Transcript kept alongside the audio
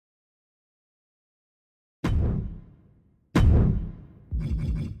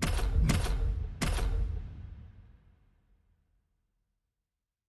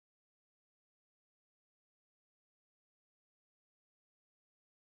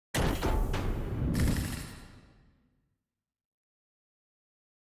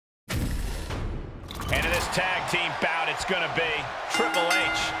tag team bout it's going to be. Triple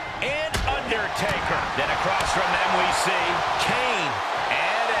H and Undertaker. Then across from them we see Kane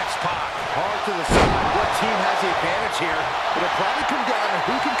and X-Pac. Hard to decide what team has the advantage here. It'll probably come down to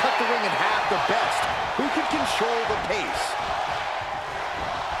who can cut the ring in half the best. Who can control the pace.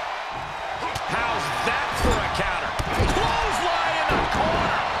 How's that for a counter? Clothesline in the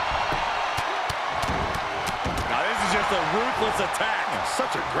corner. Now this is just a ruthless attack.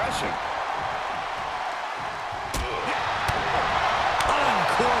 Such aggression.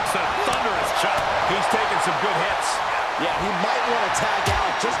 Uncorks a thunderous chop. He's taking some good hits. Yeah, he might want to tag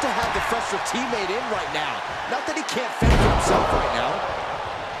out just to have the fresher teammate in right now. Not that he can't fend for himself right now.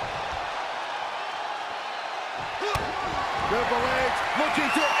 Triple H looking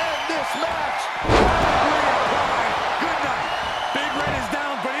to end this match. Good night. Big Red is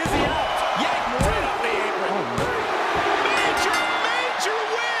down, but is he out? Yank right up the apron. Oh, no. Major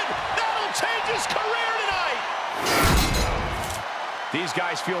win. That'll change his career tonight. These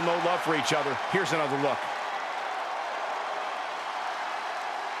guys feel no love for each other. Here's another look.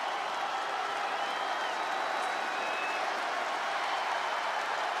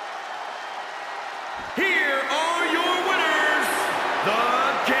 Here are your winners,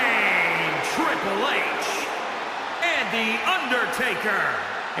 the King, Triple H, and The Undertaker.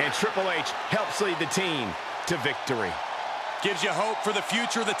 And Triple H helps lead the team to victory. Gives you hope for the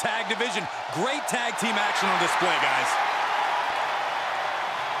future of the tag division. Great tag team action on display, guys.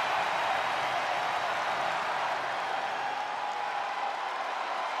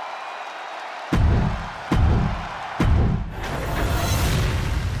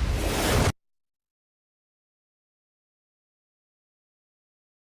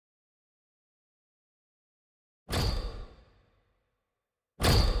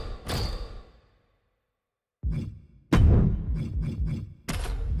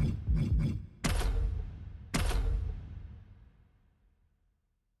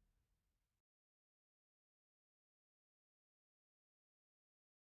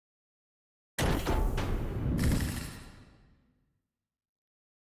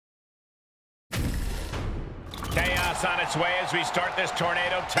 Chaos on its way as we start this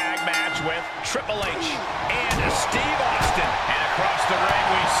tornado tag match with Triple H and Steve Austin. And across the ring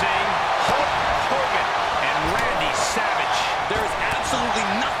we see Hulk Hogan and Randy Savage. There is absolutely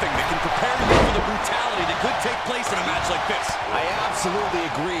nothing that can prepare you for the brutality that could take place in a match like this. I absolutely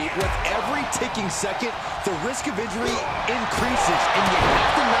agree. With every ticking second, the risk of injury increases, and you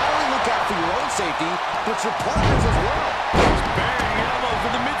have to not only look out for your own safety, but your partners as well. Burying elbows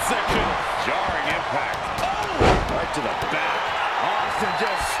in the midsection. Jarring impact. Right to the back. Austin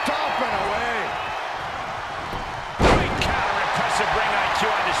just stomping away. Great counter, impressive ring IQ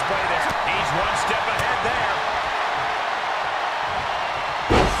on display there. He's one step ahead there.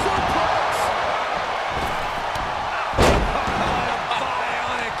 Suplex.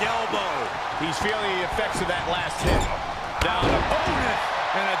 Bionic elbow. He's feeling the effects of that last hit. Down opponent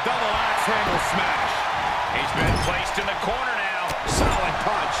and a double axe handle smash. He's been placed in the corner now. Solid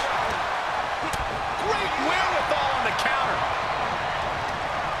punch. Great wherewithal on the counter.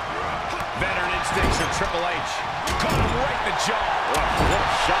 Veteran instincts of Triple H. Caught him right in the jaw. What a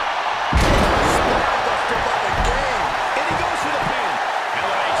shot. Spinebuster by the game. And he goes for the pin.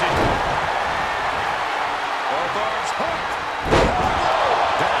 Elevation. Both arms hooked.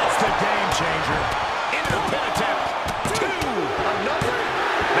 That's the game changer. Into the pin attempt. Two. Another.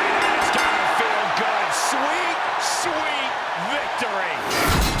 Man, it's gotta feel good. Sweet, sweet victory.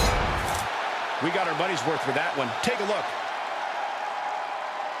 We got our money's worth for that one. Take a look.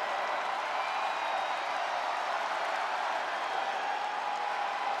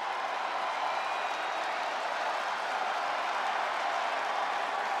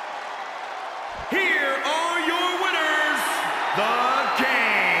 Here are your winners, the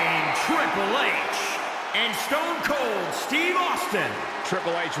King, Triple H, and Stone Cold Steve Austin.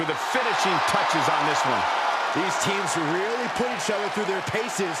 Triple H with the finishing touches on this one. These teams really put each other through their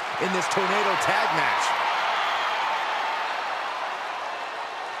paces in this tornado tag match.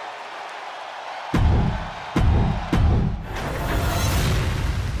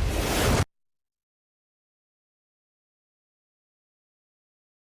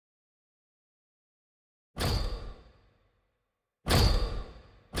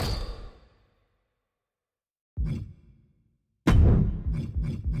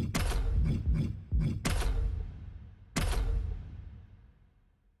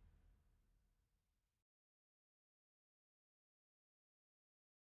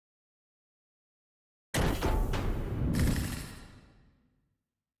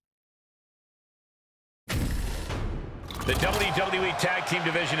 The WWE Tag Team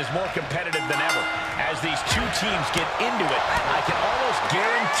division is more competitive than ever. As these two teams get into it, I can almost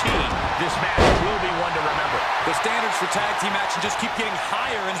guarantee this match will be one to remember. The standards for tag team action just keep getting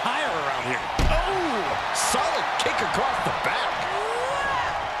higher and higher around here. Oh, solid kick across the back.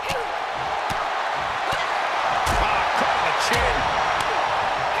 Caught the chin.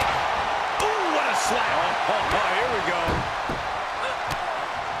 Ooh, what a slap. Here we go.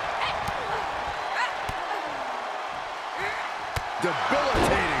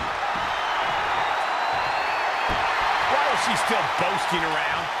 Debilitating. Why is she still boasting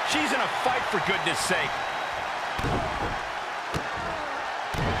around? She's in a fight, for goodness sake.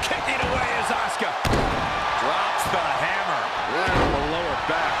 Kicking away is Asuka. Drops the hammer. Right on the lower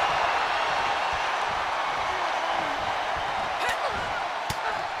back.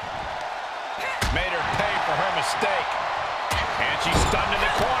 Made her pay for her mistake. And she's stunned in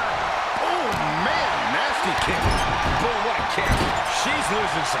the corner. Oh, man, nasty kick. Boy, what a kick. She's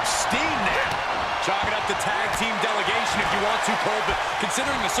losing some steam now. Chalk it up to tag team delegation if you want to, Cole, but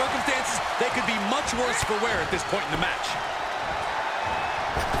considering the circumstances, they could be much worse for wear at this point in the match.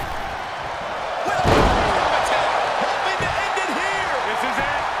 Hoping to end it here. This is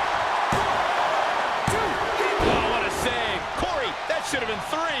it. Oh, what a save. Corey, that should have been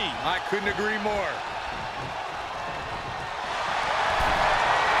 3. I couldn't agree more.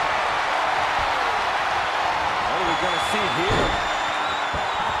 What are we going to see here?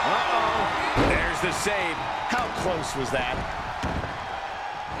 There's the save. How close was that?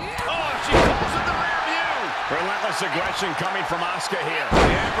 Oh, she calls it the rear view. Relentless aggression coming from Asuka here.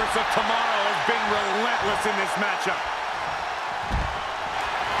 The Empress of Tomorrow has been relentless in this matchup.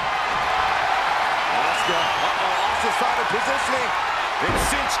 Asuka. Asuka's found her positioning. It's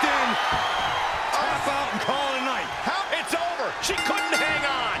cinched in. Tap out and call it a night. It's over. She couldn't hang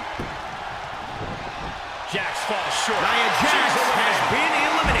on. Jax falls short. Nia Jax has been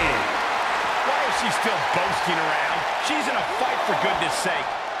eliminated. Why is she still boasting around? She's in a fight, for goodness sake.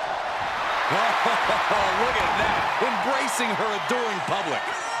 Oh, look at that. Embracing her adoring public.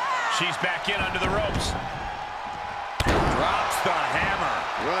 She's back in under the ropes. Drops the hammer.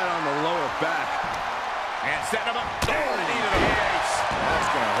 Right on the lower back. And set him up. Oh, the knee to the face.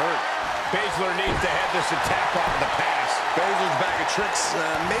 That's going to hurt. Baszler needs to head this attack off the pass. Baszler's bag of tricks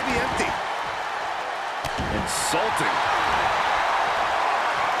maybe empty. Insulting.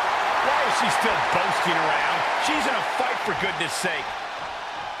 Why is she still boasting around? She's in a fight, for goodness sake.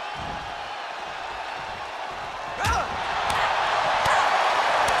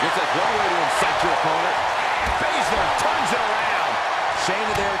 Just like one way to insult your opponent. Baszler turns it around.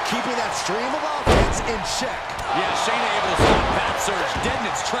 Shayna there keeping that stream of offense in check. Yeah, Shayna able to stop that surge dead in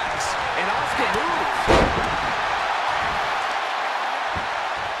its tracks. And Asuka moves.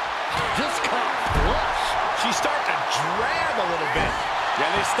 Just caught flush. She's starting to drag a little bit. Yeah,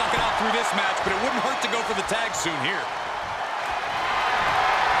 they stuck it out through this match, but it wouldn't hurt to go for the tag soon here.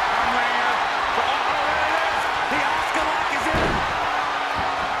 The Asuka lock is in.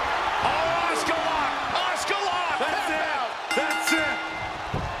 Oh, Asuka lock! Asuka lock! That's it! That's it!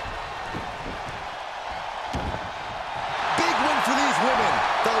 Big win for these women.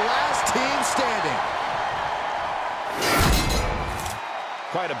 The last team standing.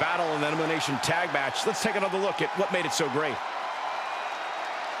 Quite a battle in the elimination tag match. Let's take another look at what made it so great.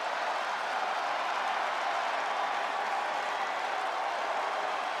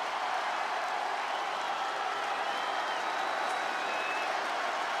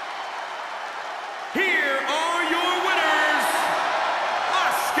 Here are your winners,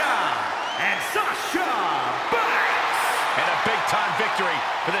 Asuka and Sasha Banks. And a big-time victory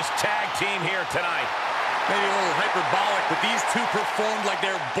for this tag team here tonight. Maybe a little hyperbolic, but these two performed like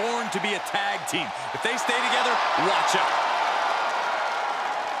they're born to be a tag team. If they stay together, watch out.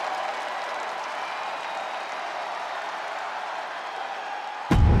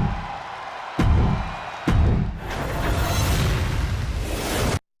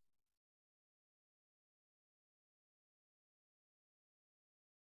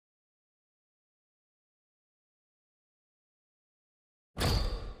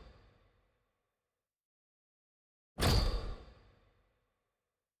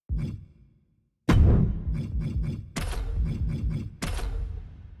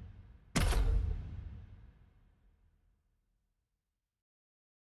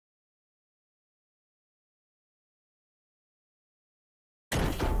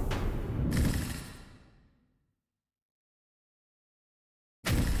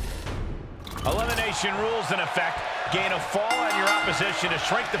 Elimination rules in effect. Gain a fall on your opposition to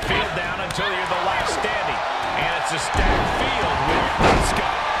shrink the field down until you're the last standing. And it's a stacked field with Asuka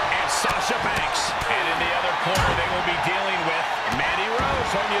and Sasha Banks. And in the other corner, they will be dealing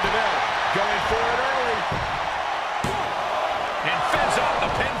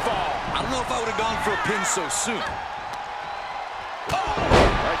for a pin so soon.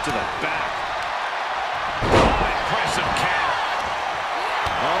 Right to the back. Oh, impressive counter.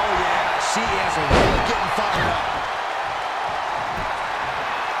 Oh, yeah. She is really getting fired up.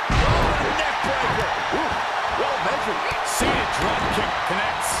 Oh, neck breaker. Ooh, well measured. Seated drop kick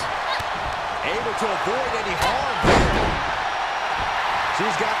connects. Able to avoid any harm there.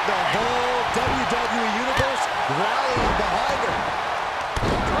 She's got the whole WWE Universe rallying behind her.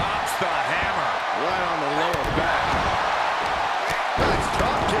 Drops the hammer. Right on the lower back. Nice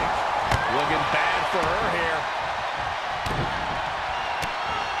drop kick. Looking bad for her here.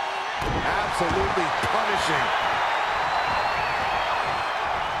 Absolutely punishing.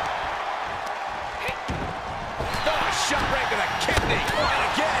 Oh, shot right to the kidney. And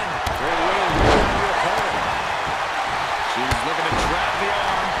again. Great way to reach out your opponent. She's looking to trap the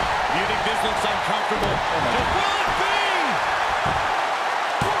arm. You think this looks uncomfortable? Just will it be?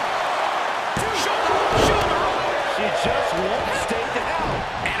 Shoulder. She just won't stay down.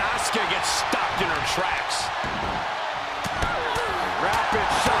 And Asuka gets stopped in her tracks. Rapid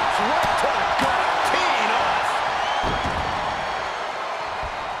shots right to the gut. Teeing off.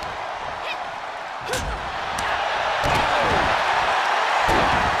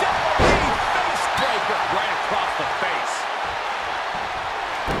 Face breaker right across the face.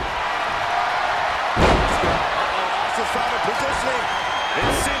 Asuka found her positioning.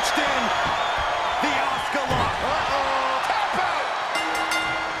 It's cinched in. The Asuka lock. Tap out.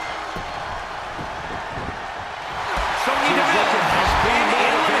 Sonya Deville has been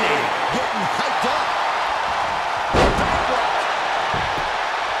eliminated. Getting hyped up.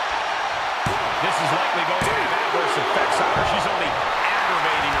 This is likely going to have adverse effects on her. She's only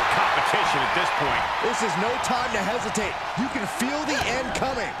aggravating her competition at this point. This is no time to hesitate. You can feel the end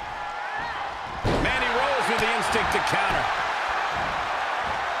coming. Mandy Rose with the instinct to counter.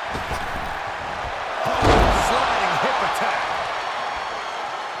 Sliding hip attack.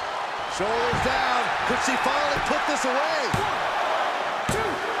 Shoulders down. Could she finally put this away? 1, 2,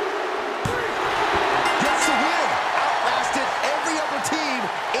 3. Gets the win. Outlasted every other team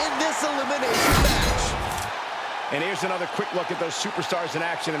in this elimination match. And here's another quick look at those superstars in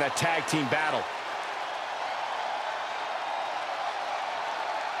action in that tag team battle.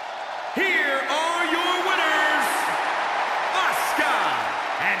 Here are your winners, Asuka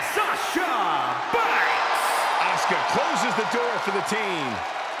and Sasha Banks. Asuka closes the door for the team.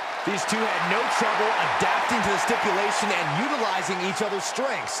 These two had no trouble adapting to the stipulation and utilizing each other's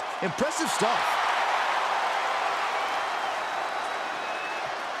strengths. Impressive stuff.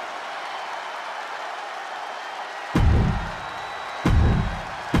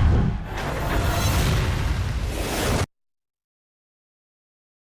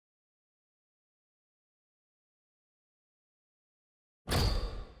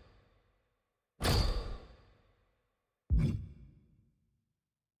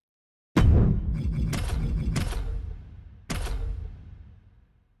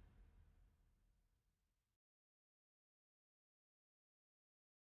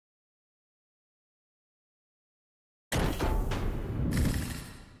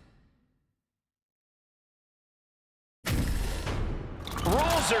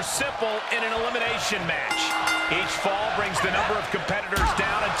 Rules are simple in an elimination match. Each fall brings the number of competitors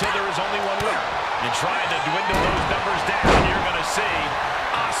down until there is only one winner. And trying to dwindle those numbers down, you're going to see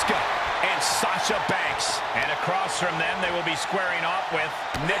Asuka and Sasha Banks. And across from them, they will be squaring off with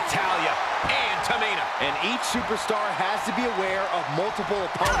Natalya and Tamina. And each superstar has to be aware of multiple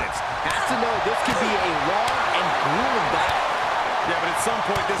opponents. Has to know this could be a long and grueling battle. Yeah, but at some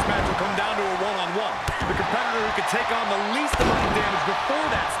point, this match will come down to a one-on-one. The competitor who can take on the least amount of damage before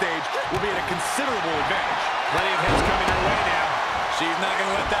that stage will be at a considerable advantage. Plenty of hits coming her way now. She's not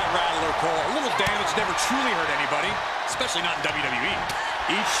going to let that rattle her, Cole. A little damage never truly hurt anybody, especially not in WWE.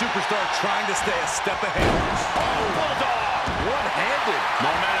 Each superstar trying to stay a step ahead. Oh, Bulldog! One-handed.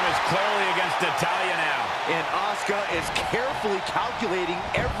 Momentum is clearly against Natalya now. And Asuka is carefully calculating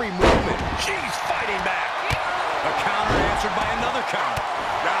every movement. She's fighting back. A counter answered by another counter.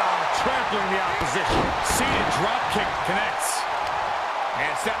 Now trampling the opposition. Seated drop kick connects.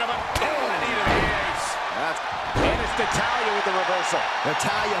 And setting up a knee to the ace. And it's Natalya with the reversal.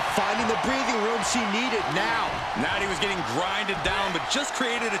 Natalya finding the breathing room she needed now. Natty was getting grinded down, but just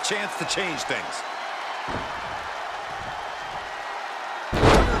created a chance to change things.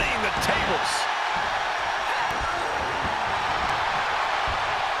 Turning the tables.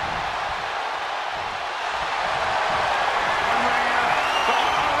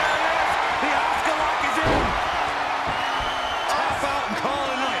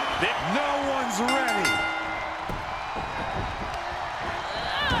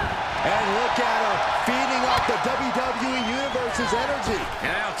 And look at her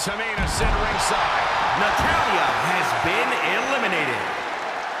And now Tamina sent ringside. Natalya has been eliminated.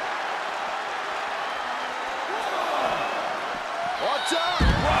 Watch out!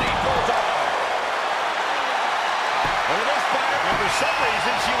 Running bulldog. Over this fire, and for some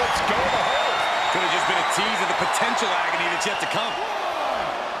reason, she lets go of the hold. Could have just been a tease of the potential agony that's yet to come.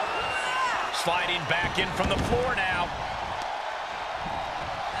 Sliding back in from the floor now.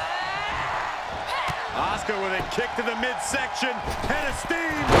 Asuka with a kick to the midsection. Head of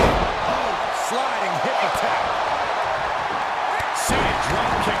steam. Oh, sliding hip attack. Seated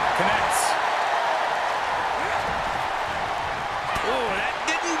drop kick connects. Oh, that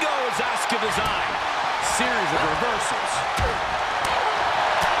didn't go as Asuka designed. Series of reversals.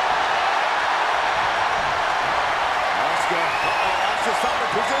 Asuka. Asuka solid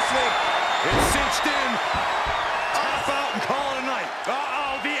positioning. It's cinched in. Tap out and call it a night.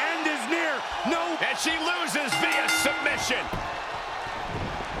 Uh-oh, the end is near. No. And she loses via submission.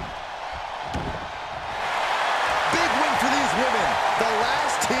 Big win for these women. The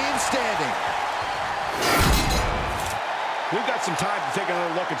last team standing. We've got some time to take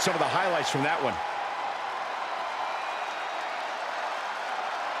another look at some of the highlights from that one.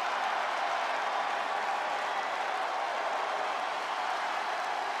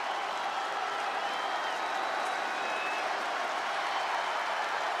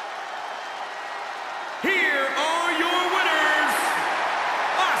 Here are your winners,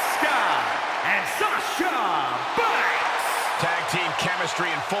 Asuka and Sasha Banks. Tag team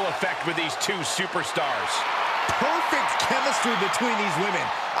chemistry in full effect with these two superstars. Perfect chemistry between these women.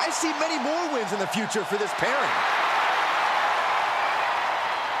 I see many more wins in the future for this pairing.